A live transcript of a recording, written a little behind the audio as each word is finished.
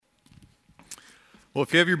Well,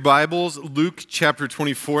 if you have your Bibles, Luke chapter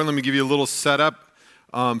 24, let me give you a little setup.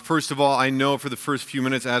 First of all, I know for the first few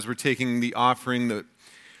minutes as we're taking the offering that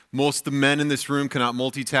most of the men in this room cannot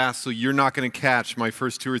multitask, so you're not going to catch my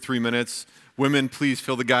first 2 or 3 minutes. Women, please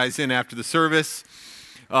fill the guys in after the service.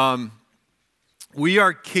 We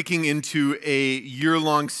are kicking into a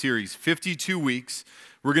year-long series, 52 weeks.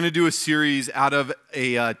 We're going to do a series out of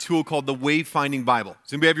a tool called the Wayfinding Bible.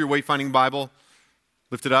 Does anybody have your Wayfinding Bible?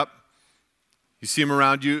 Lift it up. You see them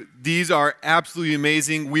around you. These are absolutely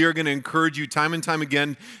amazing. We are going to encourage you time and time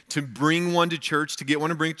again to bring one to church, to get one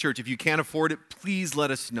to bring to church. If you can't afford it, please let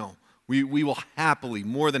us know. We will happily,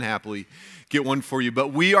 more than happily, get one for you. But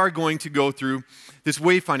we are going to go through this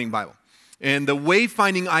Wayfinding Bible. And the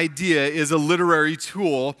wayfinding idea is a literary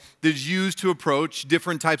tool that is used to approach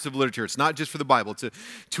different types of literature. It's not just for the Bible. It's a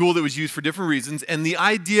tool that was used for different reasons. And the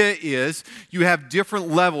idea is you have different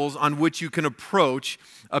levels on which you can approach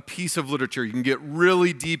a piece of literature. You can get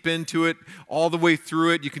really deep into it, all the way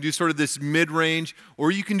through it. You can do sort of this mid-range, or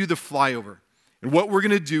you can do the flyover. And what we're going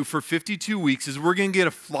to do for 52 weeks is we're going to get a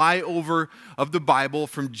flyover of the Bible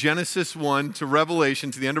from Genesis 1 to Revelation,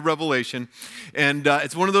 to the end of Revelation. And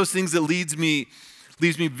it's one of those things that leaves me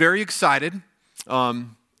very excited. I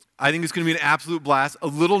think it's going to be an absolute blast. A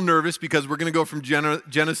little nervous because we're going to go from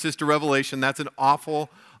Genesis to Revelation. That's an awful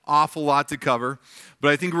lot to cover. But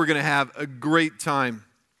I think we're going to have a great time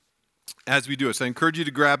as we do it. So I encourage you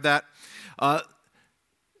to grab that.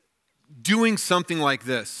 Doing something like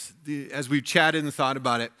this, as we've chatted and thought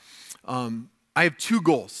about it, I have 2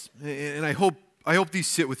 goals, and I hope these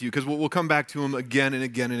sit with you because we'll come back to them again and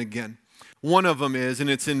again and again. One of them is, and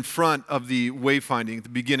it's in front of the wayfinding at the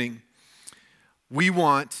beginning, we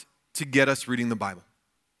want to get us reading the Bible.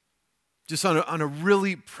 Just on a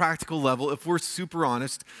really practical level, if we're super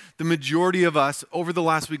honest, the majority of us over the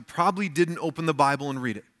last week probably didn't open the Bible and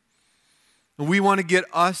read it. And we want to get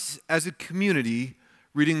us as a community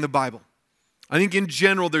reading the Bible. I think in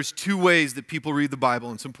general, there's 2 ways that people read the Bible.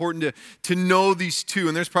 And it's important to know these 2,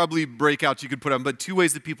 and there's probably breakouts you could put on, but 2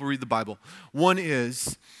 ways that people read the Bible. One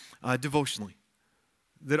is devotionally,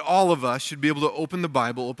 that all of us should be able to open the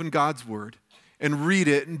Bible, open God's Word, and read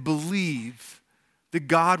it and believe that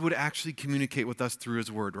God would actually communicate with us through His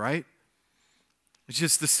Word, right? It's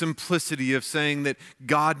just the simplicity of saying that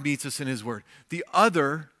God meets us in His Word. The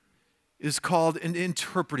other is called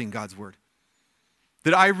interpreting God's Word.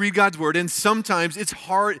 That I read God's Word, and sometimes it's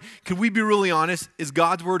hard. Can we be really honest? Is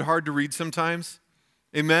God's Word hard to read sometimes?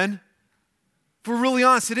 Amen? If we're really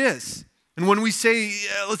honest, it is. And when we say,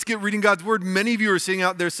 let's get reading God's Word, many of you are sitting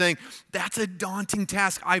out there saying, that's a daunting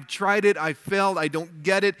task. I've tried it. I failed. I don't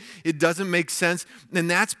get it. It doesn't make sense. And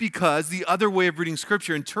that's because the other way of reading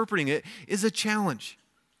Scripture, interpreting it, is a challenge.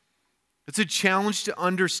 It's a challenge to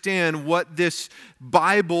understand what this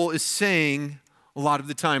Bible is saying a lot of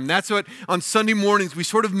the time. That's what on Sunday mornings we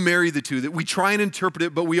sort of marry the 2, that we try and interpret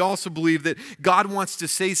it, but we also believe that God wants to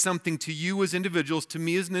say something to you as individuals, to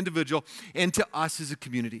me as an individual, and to us as a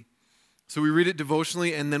community. So we read it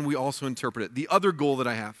devotionally, and then we also interpret it. The other goal that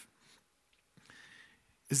I have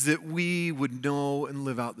is that we would know and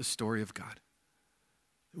live out the story of God.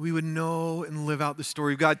 We would know and live out the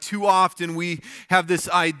story of God. Too often we have this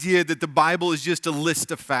idea that the Bible is just a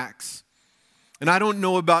list of facts. And I don't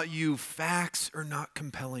know about you, facts are not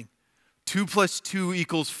compelling. 2 +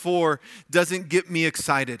 2 = 4 doesn't get me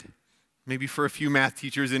excited. Maybe for a few math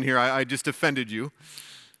teachers in here, I just offended you.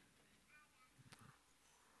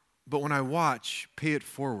 But when I watch Pay It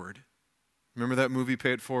Forward, remember that movie,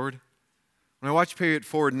 Pay It Forward? When I watch Pay It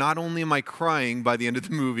Forward, not only am I crying by the end of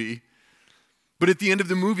the movie, but at the end of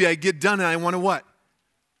the movie, I get done and I want to what?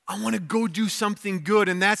 I want to go do something good.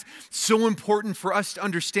 And that's so important for us to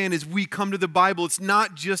understand as we come to the Bible. It's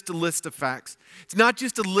not just a list of facts. It's not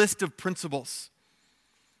just a list of principles.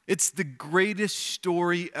 It's the greatest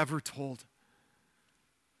story ever told.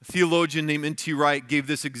 A theologian named N.T. Wright gave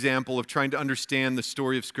this example of trying to understand the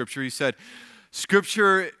story of Scripture. He said,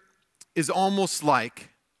 Scripture is almost like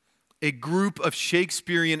a group of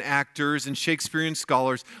Shakespearean actors and Shakespearean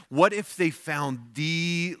scholars. What if they found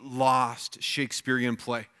the lost Shakespearean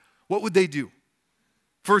play? What would they do?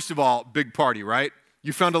 First of all, big party, right?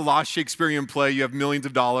 You found a lost Shakespearean play, you have millions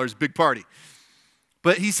of dollars, big party.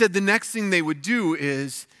 But he said the next thing they would do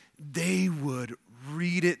is they would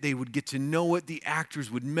read it, they would get to know it, the actors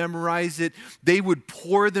would memorize it, they would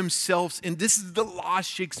pour themselves in. This is the lost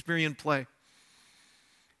Shakespearean play.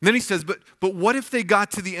 And then he says, but what if they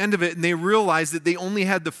got to the end of it and they realized that they only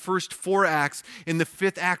had the first 4 acts and the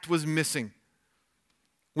 5th act was missing?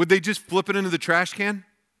 Would they just flip it into the trash can?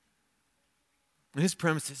 And his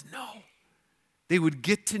premise is no. They would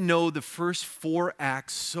get to know the first 4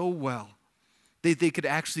 acts so well they could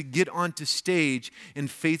actually get onto stage and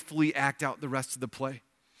faithfully act out the rest of the play.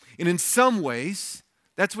 And in some ways,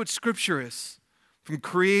 that's what Scripture is. From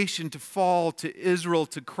creation to fall to Israel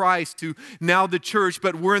to Christ to now the church,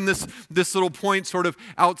 but we're in this little point sort of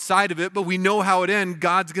outside of it, but we know how it ends.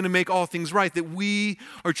 God's going to make all things right, that we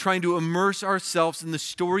are trying to immerse ourselves in the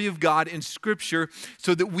story of God in Scripture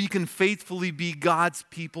so that we can faithfully be God's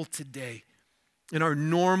people today in our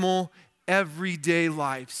normal, everyday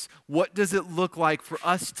lives. What does it look like for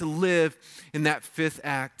us to live in that fifth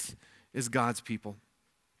act as God's people?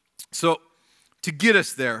 So, to get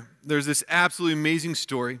us there, there's this absolutely amazing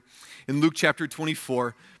story in Luke chapter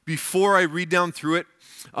 24. Before I read down through it,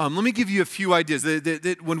 let me give you a few ideas.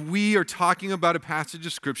 That when we are talking about a passage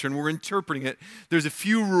of Scripture and we're interpreting it, there's a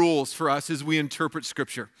few rules for us as we interpret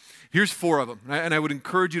Scripture. Here's 4 of them, and I would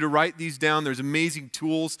encourage you to write these down. There's amazing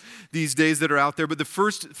tools these days that are out there. But the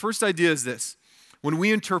first idea is this. When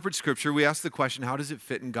we interpret Scripture, we ask the question, how does it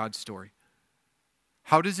fit in God's story?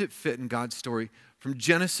 How does it fit in God's story? From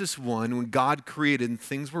Genesis 1, when God created and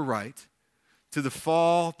things were right, to the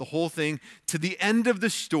fall, the whole thing, to the end of the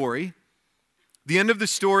story. The end of the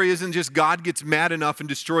story isn't just God gets mad enough and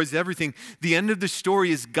destroys everything. The end of the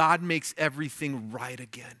story is God makes everything right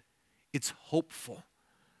again. It's hopeful.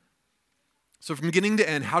 So from beginning to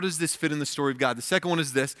end, how does this fit in the story of God? The second one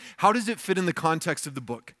is this. How does it fit in the context of the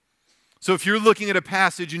book? So if you're looking at a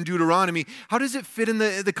passage in Deuteronomy, how does it fit in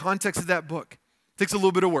the context of that book? It takes a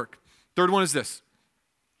little bit of work. Third one is this.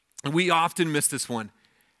 And we often miss this one.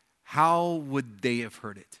 How would they have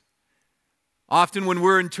heard it? Often when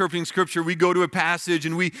we're interpreting Scripture, we go to a passage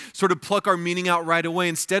and we sort of pluck our meaning out right away.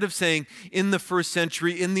 Instead of saying, in the first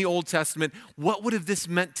century, in the Old Testament, what would have this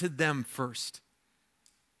meant to them first?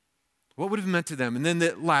 What would have meant to them? And then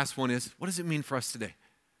the last one is, what does it mean for us today?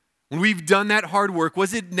 When we've done that hard work, what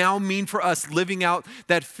does it now mean for us living out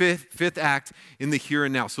that fifth act in the here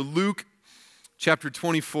and now? So Luke chapter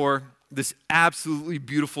 24, this absolutely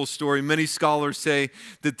beautiful story. Many scholars say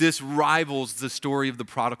that this rivals the story of the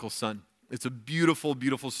prodigal son. It's a beautiful,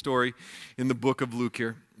 beautiful story in the book of Luke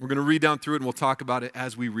here. We're going to read down through it and we'll talk about it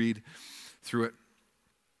as we read through it.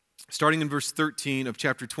 Starting in verse 13 of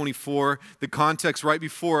chapter 24, the context right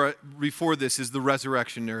before this is the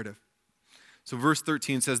resurrection narrative. So verse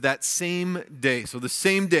 13 says, that same day, so the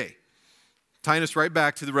same day, tying us right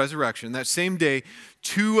back to the resurrection. That same day,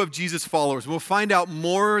 2 of Jesus' followers, we'll find out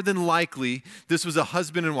more than likely this was a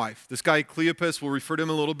husband and wife. This guy Cleopas, we'll refer to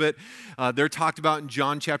him a little bit. They're talked about in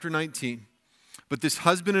John chapter 19. But this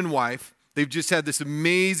husband and wife, they've just had this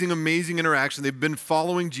amazing, amazing interaction. They've been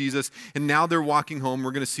following Jesus, and now they're walking home.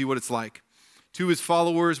 We're going to see what it's like. 2 of his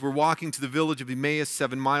followers were walking to the village of Emmaus,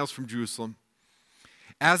 7 miles from Jerusalem.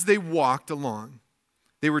 As they walked along,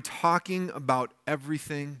 they were talking about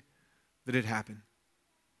everything that had happened.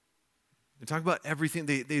 They're talking about everything.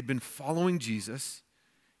 They had been following Jesus.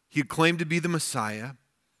 He had claimed to be the Messiah.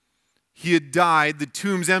 He had died. The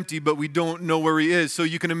tomb's empty, but we don't know where he is. So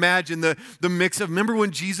you can imagine the mix of, remember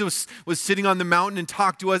when Jesus was sitting on the mountain and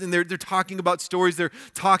talked to us, and they're talking about stories, they're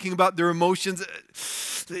talking about their emotions.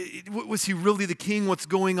 Was he really the king? What's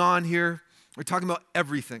going on here? They're talking about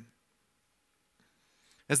everything.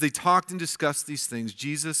 As they talked and discussed these things,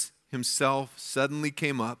 Jesus himself suddenly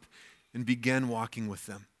came up and began walking with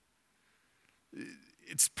them.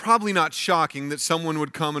 It's probably not shocking that someone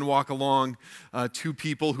would come and walk along 2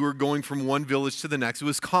 people who are going from one village to the next. It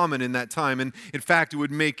was common in that time, and in fact, it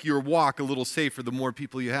would make your walk a little safer the more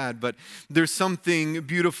people you had. But there's something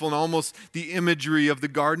beautiful in almost the imagery of the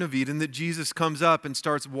Garden of Eden that Jesus comes up and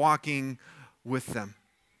starts walking with them.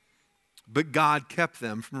 But God kept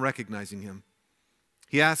them from recognizing him.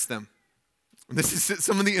 He asked them, this is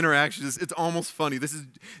some of the interactions. It's almost funny.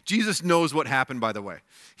 Jesus knows what happened, by the way.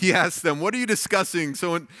 He asks them, what are you discussing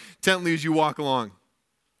so intently as you walk along?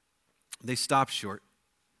 They stopped short.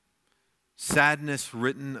 Sadness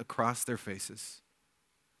written across their faces.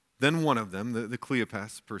 Then one of them, the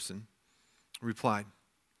Cleopas person, replied,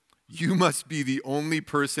 you must be the only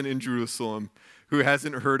person in Jerusalem who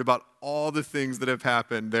hasn't heard about all the things that have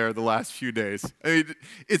happened there the last few days. I mean,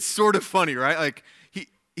 it's sort of funny, right? Like,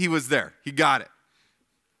 he was there. He got it.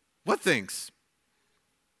 What things?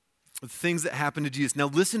 The things that happened to Jesus. Now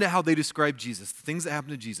listen to how they describe Jesus. The things that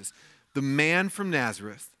happened to Jesus. The man from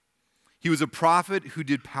Nazareth. He was a prophet who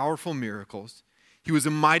did powerful miracles. He was a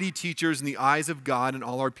mighty teacher in the eyes of God and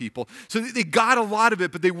all our people. So they got a lot of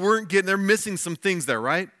it, but they're missing some things there,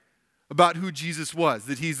 right? About who Jesus was,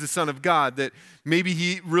 that he's the Son of God, that maybe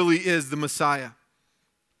he really is the Messiah.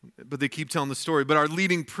 But they keep telling the story. But our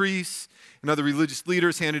leading priests and other religious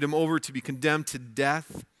leaders handed him over to be condemned to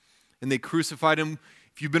death, and they crucified him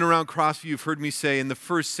If you've been around Crossview, you've heard me say in the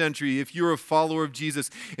first century, if you're a follower of Jesus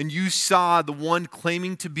and you saw the one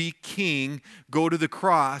claiming to be king go to the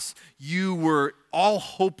cross, all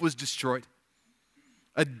hope was destroyed.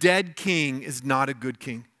 A dead king is not a good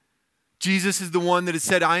king. Jesus is the one that has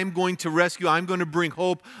said, I am going to rescue, I'm going to bring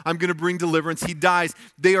hope, I'm going to bring deliverance. He dies.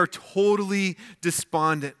 They are totally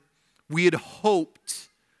despondent. We had hoped,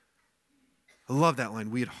 I love that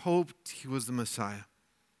line, we had hoped he was the Messiah.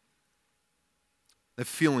 That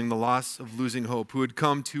feeling, the loss of losing hope, who had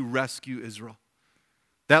come to rescue Israel.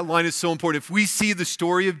 That line is so important. If we see the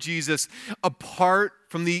story of Jesus apart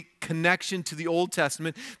from the connection to the Old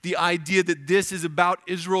Testament, the idea that this is about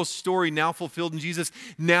Israel's story now fulfilled in Jesus,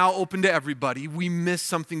 now open to everybody, we miss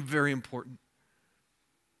something very important.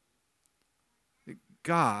 That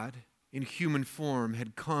God, in human form,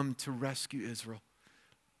 had come to rescue Israel.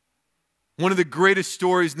 One of the greatest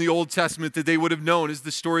stories in the Old Testament that they would have known is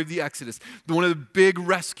the story of the Exodus, one of the big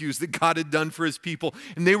rescues that God had done for his people.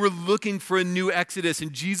 And they were looking for a new Exodus,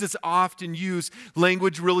 and Jesus often used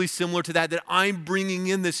language really similar to that I'm bringing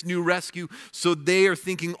in this new rescue, so they are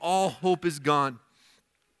thinking all hope is gone.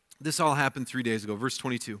 This all happened 3 days ago, verse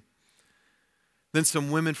 22. Then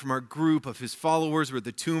some women from our group of his followers were at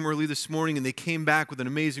the tomb early this morning, and they came back with an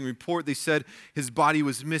amazing report. They said his body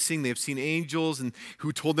was missing. They have seen angels and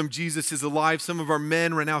who told them Jesus is alive. Some of our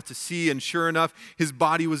men ran out to see, and sure enough, his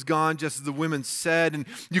body was gone, just as the women said. And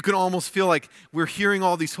you can almost feel like we're hearing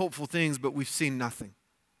all these hopeful things, but we've seen nothing.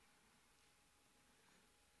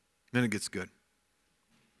 Then it gets good.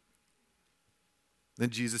 Then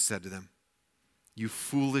Jesus said to them, "You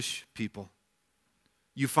foolish people.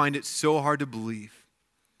 You find it so hard to believe.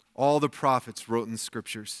 All the prophets wrote in the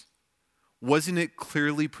scriptures. Wasn't it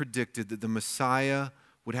clearly predicted that the Messiah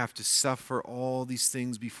would have to suffer all these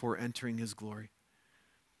things before entering his glory?"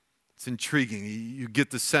 It's intriguing. You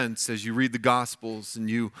get the sense as you read the Gospels and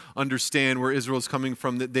you understand where Israel's coming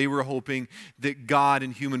from, that they were hoping that God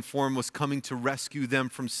in human form was coming to rescue them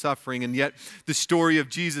from suffering. And yet the story of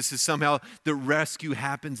Jesus is somehow that rescue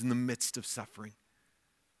happens in the midst of suffering.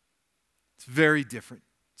 It's very different.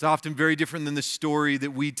 It's often very different than the story that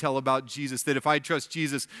we tell about Jesus, that if I trust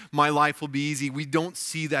Jesus, my life will be easy. We don't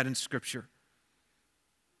see that in Scripture.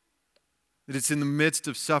 That it's in the midst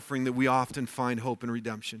of suffering that we often find hope and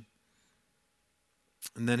redemption.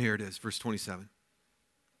 And then here it is, verse 27.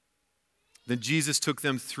 Then Jesus took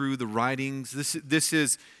them through the writings. This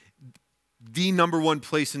is the number one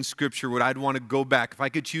place in Scripture where I'd want to go back. If I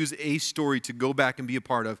could choose a story to go back and be a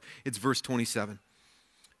part of, it's verse 27.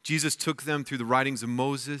 Jesus took them through the writings of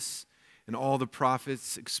Moses and all the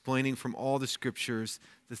prophets, explaining from all the scriptures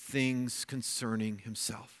the things concerning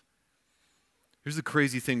himself. Here's the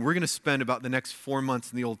crazy thing. We're going to spend about the next 4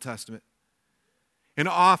 months in the Old Testament. And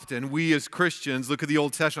often, we as Christians look at the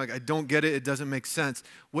Old Testament like, I don't get it, it doesn't make sense.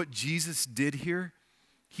 What Jesus did here,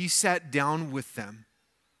 he sat down with them,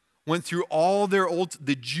 went through all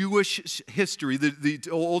the Jewish history, the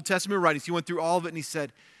Old Testament writings. He went through all of it and he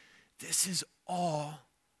said, this is all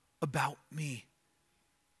about me.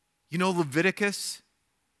 You know Leviticus?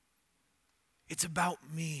 It's about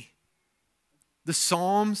me. The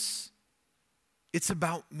Psalms, it's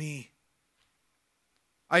about me.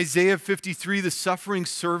 Isaiah 53, the suffering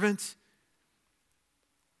servant,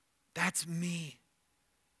 that's me.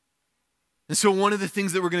 And so one of the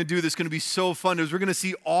things that we're going to do that's going to be so fun is we're going to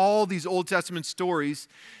see all these Old Testament stories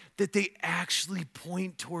that they actually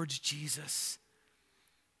point towards Jesus.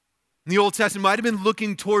 The Old Testament might have been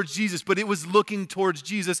looking towards Jesus, but it was looking towards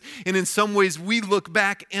Jesus. And in some ways, we look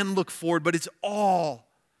back and look forward, but it's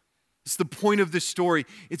the point of this story.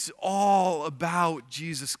 It's all about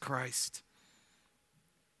Jesus Christ.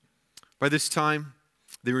 By this time,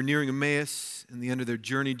 they were nearing Emmaus and the end of their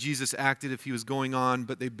journey. Jesus acted if he was going on,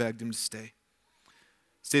 but they begged him to stay.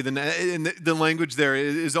 The language there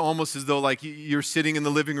is almost as though like you're sitting in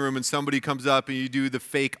the living room and somebody comes up and you do the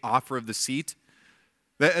fake offer of the seat.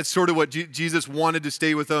 That's sort of what Jesus wanted to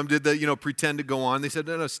stay with them, did pretend to go on. They said,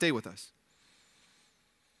 no, stay with us.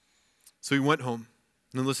 So he went home.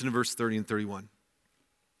 And then listen to verse 30 and 31.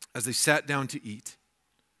 As they sat down to eat,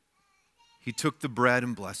 he took the bread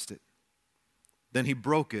and blessed it. Then he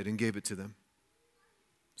broke it and gave it to them.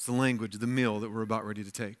 It's the language, the meal that we're about ready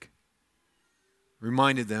to take.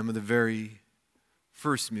 Reminded them of the very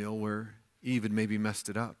first meal where Eve had maybe messed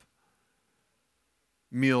it up.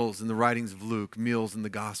 Meals in the writings of Luke, meals in the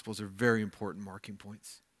Gospels are very important marking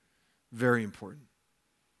points. Very important.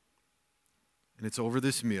 And it's over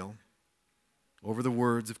this meal, over the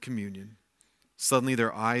words of communion, suddenly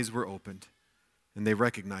their eyes were opened and they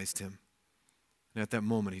recognized him. And at that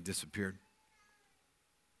moment he disappeared.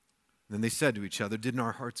 And then they said to each other, didn't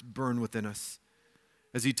our hearts burn within us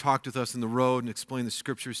as he talked with us in the road and explained the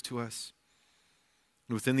scriptures to us.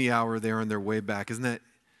 And within the hour, they're on their way back. Isn't that,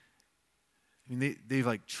 they've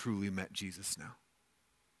like truly met Jesus now.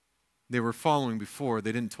 They were following before.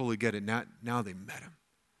 They didn't totally get it. Now they met him.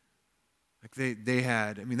 Like they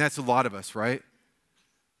had, that's a lot of us, right?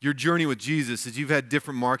 Your journey with Jesus is you've had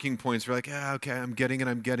different marking points. You're like, okay, I'm getting it.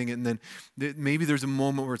 And then maybe there's a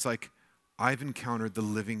moment where it's like, I've encountered the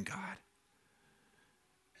living God.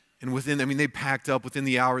 And they packed up within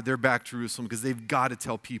the hour, they're back to Jerusalem because they've got to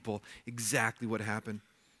tell people exactly what happened.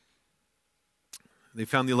 They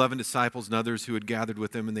found the 11 disciples and others who had gathered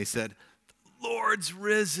with them, and they said, "The Lord's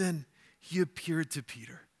risen. He appeared to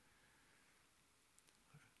Peter."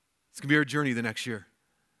 It's going to be our journey the next year,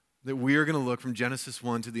 that we are going to look from Genesis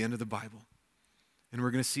 1 to the end of the Bible, and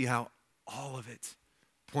we're going to see how all of it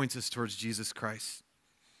points us towards Jesus Christ.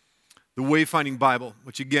 The Wayfinding Bible,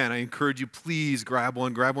 which again, I encourage you, please grab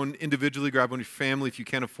one. Grab one individually, grab one with your family. If you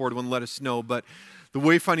can't afford one, let us know. But the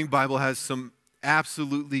Wayfinding Bible has some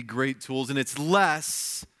absolutely great tools, and it's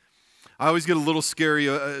less, I always get a little scared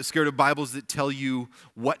of Bibles that tell you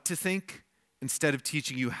what to think instead of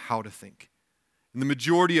teaching you how to think. And the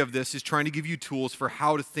majority of this is trying to give you tools for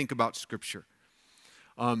how to think about Scripture.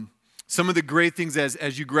 Some of the great things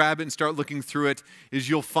as you grab it and start looking through it is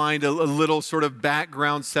you'll find a little sort of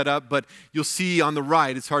background set up, but you'll see on the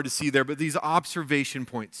right, it's hard to see there, but these observation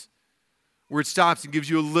points where it stops and gives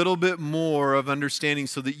you a little bit more of understanding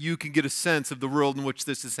so that you can get a sense of the world in which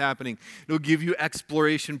this is happening. It'll give you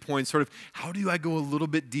exploration points, sort of how do I go a little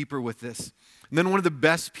bit deeper with this? And then one of the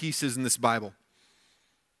best pieces in this Bible,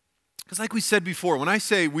 because like we said before, when I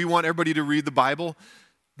say we want everybody to read the Bible,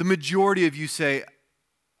 the majority of you say,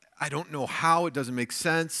 I don't know how, it doesn't make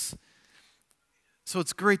sense. So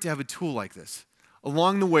it's great to have a tool like this.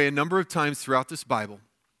 Along the way, a number of times throughout this Bible,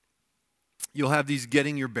 you'll have these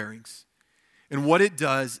getting your bearings. And what it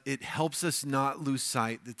does, it helps us not lose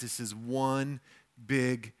sight that this is one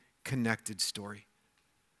big connected story.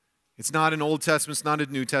 It's not an Old Testament, it's not a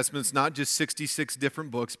New Testament, it's not just 66 different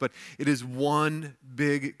books, but it is one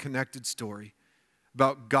big connected story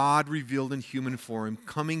about God revealed in human form,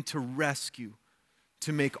 coming to rescue,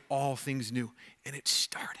 to make all things new. And it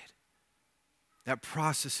started. That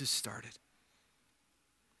process has started.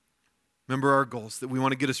 Remember our goals, that we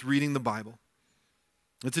want to get us reading the Bible.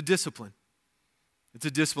 It's a discipline. It's a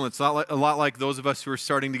discipline. It's not a lot like those of us who are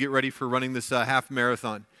starting to get ready for running this half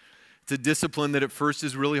marathon. It's a discipline that at first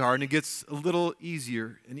is really hard, and it gets a little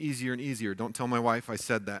easier and easier and easier. Don't tell my wife I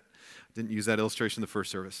said that. I didn't use that illustration in the first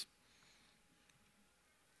service.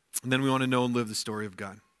 And then we want to know and live the story of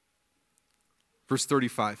God. Verse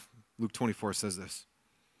 35, Luke 24 says this.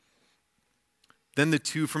 Then the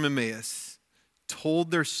two from Emmaus told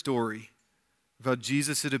their story of how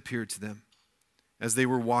Jesus had appeared to them as they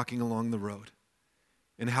were walking along the road,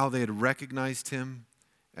 and how they had recognized him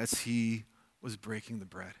as he was breaking the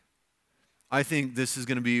bread. I think this is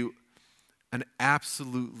going to be an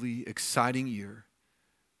absolutely exciting year,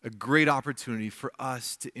 a great opportunity for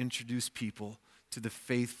us to introduce people to the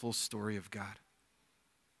faithful story of God.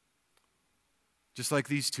 Just like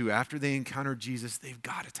these two, after they encounter Jesus, they've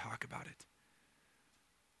got to talk about it.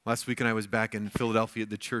 Last weekend I was back in Philadelphia at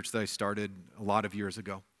the church that I started a lot of years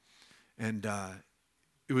ago. And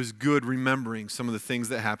it was good remembering some of the things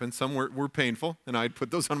that happened. Some were painful, and I'd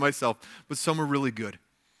put those on myself, but some were really good.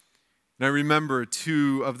 And I remember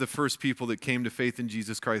two of the first people that came to faith in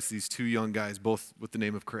Jesus Christ, these two young guys, both with the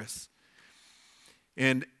name of Chris.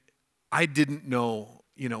 And I didn't know,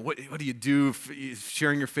 what do you do if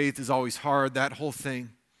sharing your faith is always hard, that whole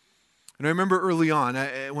thing. And I remember early on,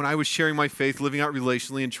 when I was sharing my faith, living out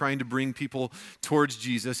relationally and trying to bring people towards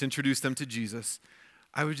Jesus, introduce them to Jesus,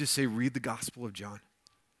 I would just say, read the Gospel of John.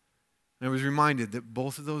 And I was reminded that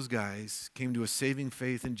both of those guys came to a saving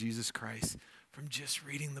faith in Jesus Christ from just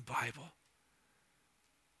reading the Bible.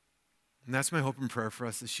 And that's my hope and prayer for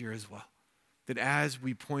us this year as well. That as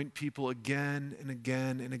we point people again and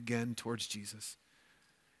again and again towards Jesus.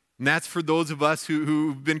 And that's for those of us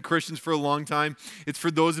who've been Christians for a long time. It's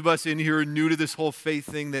for those of us in here who are new to this whole faith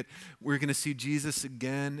thing, that we're going to see Jesus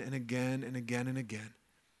again and again and again and again.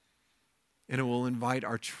 And it will invite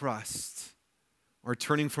our trust, our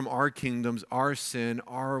turning from our kingdoms, our sin,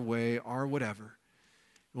 our way, our whatever.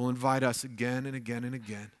 It will invite us again and again and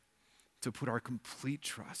again to put our complete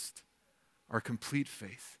trust, our complete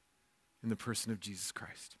faith in the person of Jesus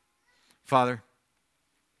Christ. Father,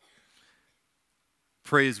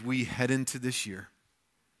 pray as we head into this year,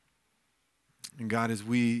 and God, as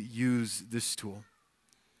we use this tool,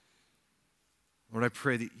 Lord, I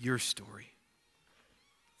pray that your story,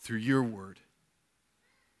 through your word,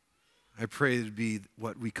 I pray it would be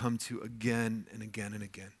what we come to again and again and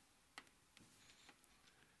again.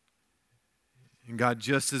 And God,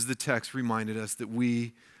 just as the text reminded us that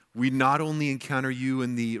we not only encounter you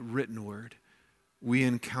in the written word, we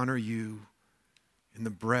encounter you in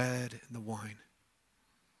the bread and the wine.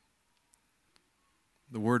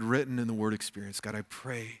 The word written and the word experienced. God, I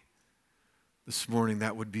pray this morning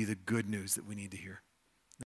that would be the good news that we need to hear.